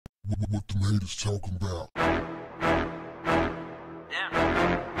what them haters talking about.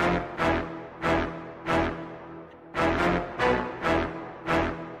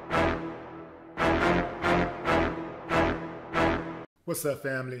 What's up,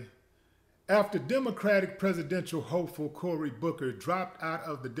 family? After Democratic presidential hopeful Cory dropped out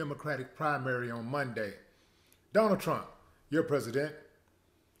of the Democratic primary on Monday, Donald Trump, your president,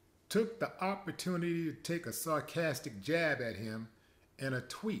 took the opportunity to take a sarcastic jab at him in a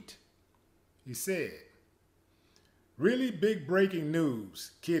tweet. He said, "Really big breaking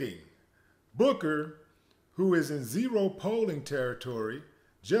news, kidding. Booker, who is in zero polling territory,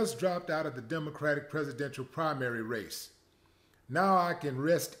 just dropped out of the Democratic presidential primary race. Now I can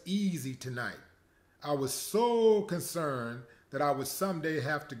rest easy tonight. I was so concerned that I would someday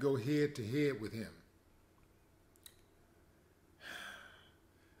have to go head to head with him."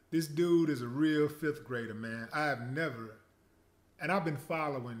 This dude is a real fifth grader, man. I've been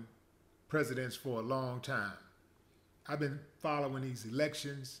following presidents for a long time. I've been following these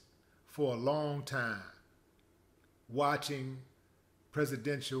elections for a long time, watching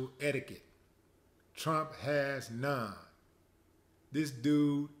presidential etiquette. Trump has none. This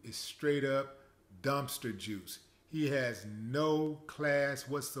dude is straight up dumpster juice. He has no class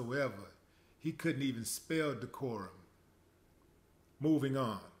whatsoever. He couldn't even spell decorum. Moving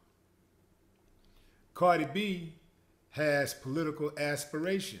on. Cardi B has political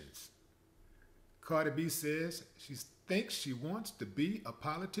aspirations. Cardi B says she thinks she wants to be a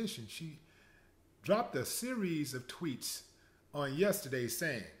politician. She dropped a series of tweets on yesterday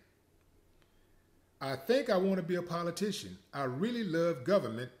saying, "I think I want to be a politician. I really love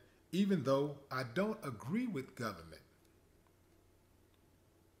government, even though I don't agree with government."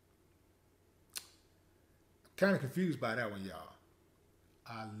 I'm kind of confused by that one, y'all.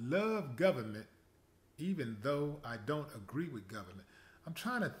 I love government, even though I don't agree with government. I'm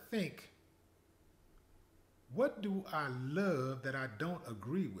trying to think, what do I love that I don't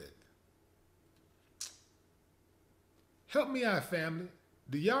agree with? Help me out, family.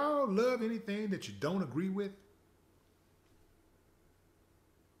 Do y'all love anything that you don't agree with?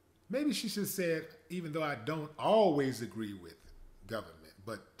 Maybe she should have said, even though I don't always agree with government.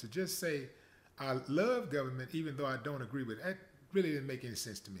 But to just say, I love government, even though I don't agree with it, that really didn't make any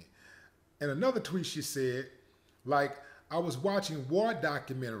sense to me. In another tweet, she said, "I was watching war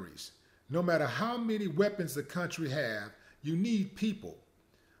documentaries. No matter how many weapons the country have, you need people.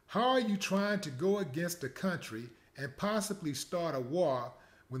 How are you trying to go against a country and possibly start a war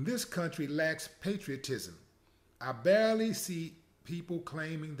when this country lacks patriotism? I barely see people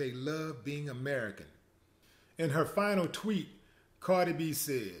claiming they love being American." In her final tweet, Cardi B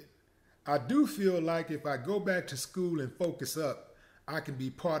said, "I do feel like if I go back to school and focus up, I can be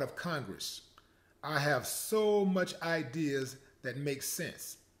part of Congress. I have so much ideas that make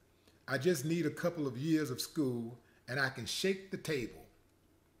sense. I just need a couple of years of school and I can shake the table."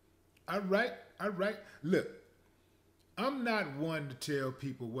 All right. Look, I'm not one to tell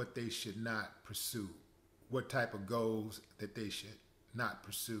people what they should not pursue, what type of goals that they should not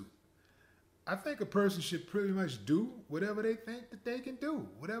pursue. I think a person should pretty much do whatever they think that they can do,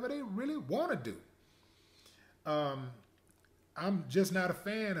 whatever they really want to do. I'm just not a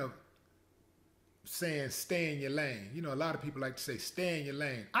fan of saying stay in your lane. You know, a lot of people like to say stay in your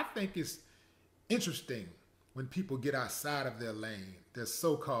lane. I think it's interesting when people get outside of their lane, their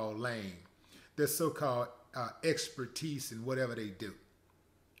so-called lane, their so-called expertise in whatever they do.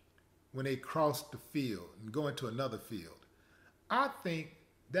 When they cross the field and go into another field, I think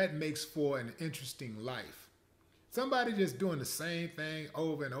that makes for an interesting life. Somebody just doing the same thing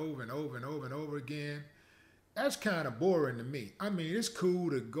over and over and over and over and over again, that's kind of boring to me. I mean, it's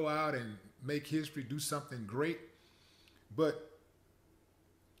cool to go out and make history, do something great, but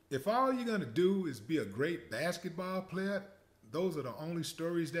if all you're going to do is be a great basketball player, those are the only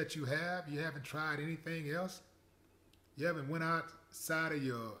stories that you haven't tried anything else, you haven't went outside of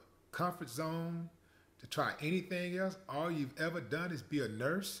your comfort zone to try anything else, all you've ever done is be a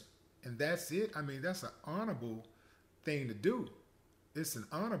nurse, and that's it. I mean, that's an honorable thing to do. It's an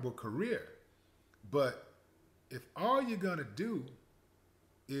honorable career. But if all you're going to do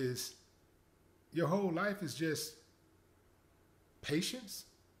is your whole life is just patients,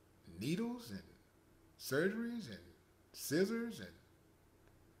 needles and surgeries and scissors and,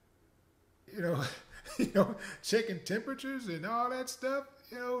 checking temperatures and all that stuff,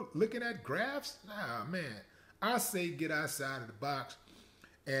 looking at graphs, nah, man, I say get outside of the box.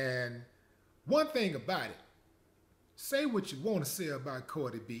 And one thing about it, say what you want to say about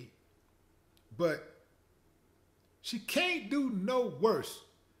Cardi B, but she can't do no worse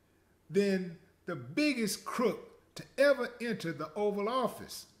than the biggest crook to ever enter the Oval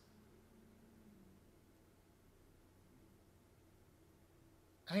Office.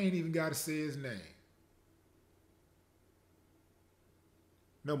 I ain't even got to say his name.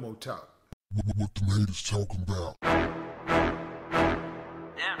 No more talk. What the haters talking about?